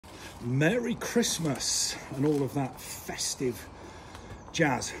Merry Christmas and all of that festive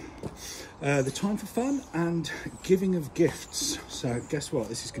jazz. The time for fun and giving of gifts. So guess what?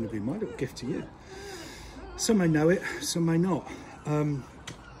 This is going to be my little gift to you. Some may know it, some may not.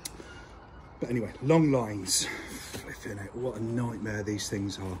 But anyway, long lines. Flipping it, what a nightmare these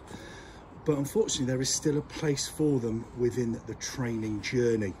things are. But unfortunately, there is still a place for them within the training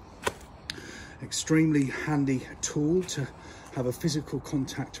journey. Extremely handy tool to have a physical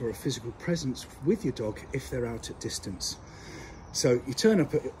contact or a physical presence with your dog if they're out at distance. So you turn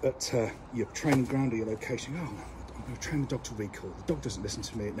up at your training ground or your location, oh, I'm going to train the dog to recall. The dog doesn't listen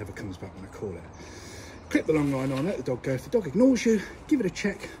to me, it never comes back when I call it. Clip the long line on, let the dog go. If the dog ignores you, give it a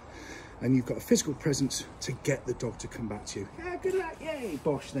check, and you've got a physical presence to get the dog to come back to you. Yeah, good luck, yay,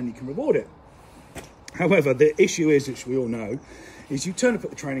 bosh, then you can reward it. However, the issue is, which we all know, is you turn up at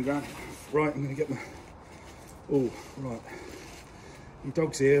the training ground, right, I'm going to get my, oh, right, your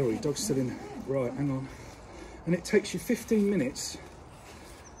dog's here, or your dog's still in, right, hang on. And it takes you 15 minutes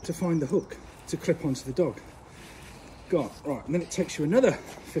to find the hook to clip onto the dog. God, right, and then it takes you another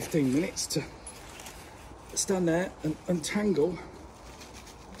 15 minutes to stand there and untangle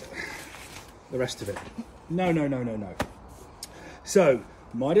the rest of it. No. So,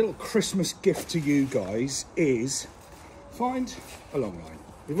 my little Christmas gift to you guys is find a long line.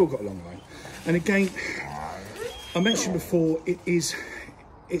 We've all got a long line. And again, I mentioned before,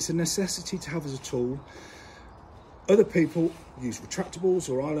 it's a necessity to have as a tool. Other people use retractables,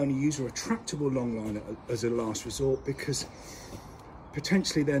 or I'll only use a retractable long line as a last resort because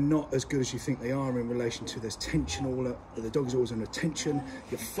potentially they're not as good as you think they are in relation to there's tension the dog is always under tension,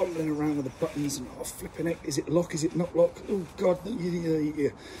 you're fumbling around with the buttons and flipping it, is it lock, is it not lock, oh god, yeah.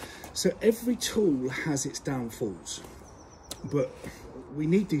 So every tool has its downfalls, but we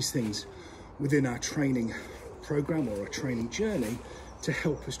need these things within our training program or our training journey to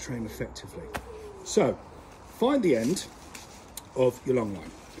help us train effectively. So find the end of your long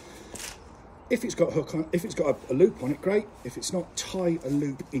line. If it's got a hook on, if it's got a loop on it, great. If it's not, tie a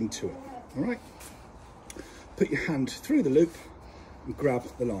loop into it, all right? Put your hand through the loop and grab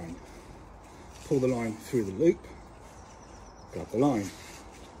the line. Pull the line through the loop, grab the line,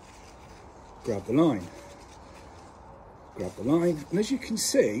 grab the line, grab the line. And as you can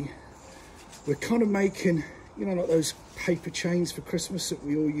see, we're kind of making, you know, like those paper chains for Christmas that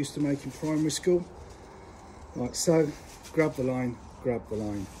we all used to make in primary school. Like so, grab the line, grab the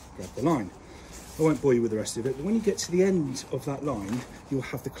line, grab the line. I won't bore you with the rest of it, but when you get to the end of that line, you'll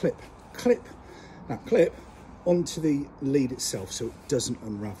have the clip. Clip that clip onto the lead itself so it doesn't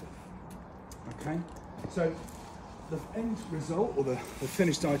unravel. Okay, so the end result, or the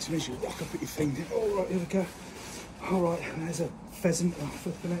finished item is you lock up at your finger. All right, here we go. All right, there's a pheasant,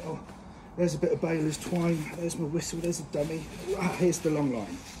 flipping it, there's a bit of baler's twine, there's my whistle, there's a dummy. Here's the long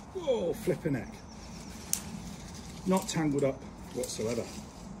line. Whoa, flipping neck. Not tangled up whatsoever.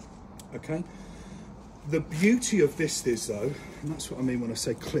 Okay. The beauty of this is though, and that's what I mean when I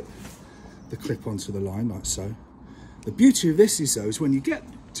say clip the clip onto the line like so. The beauty of this is though, is when you get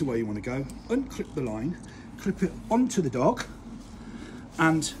to where you want to go, unclip the line, clip it onto the dog,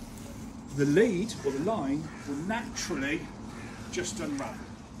 and the lead or the line will naturally just unravel.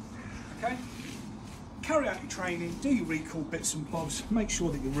 Okay? Carry out your training, do your recall bits and bobs, make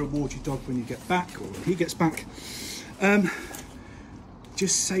sure that you reward your dog when you get back or when he gets back.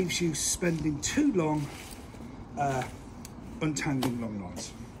 Just saves you spending too long untangling long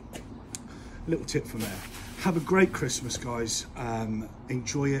lines. Little tip from there. Have a great Christmas, guys.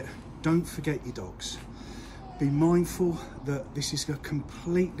 Enjoy it. Don't forget your dogs. Be mindful that this is a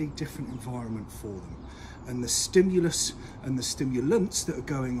completely different environment for them, and the stimulus and the stimulants that are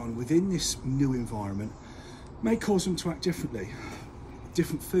going on within this new environment may cause them to act differently.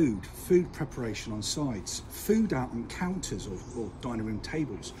 Different food preparation on sides, food out on counters or dining room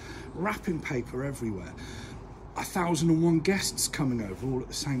tables, wrapping paper everywhere, 1,001 guests coming over all at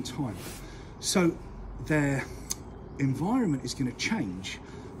the same time. So their environment is going to change,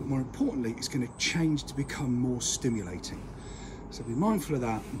 but more importantly, it's going to change to become more stimulating. So be mindful of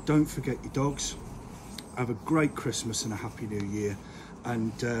that. Don't forget your dogs. Have a great Christmas and a happy new year,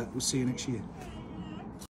 and we'll see you next year.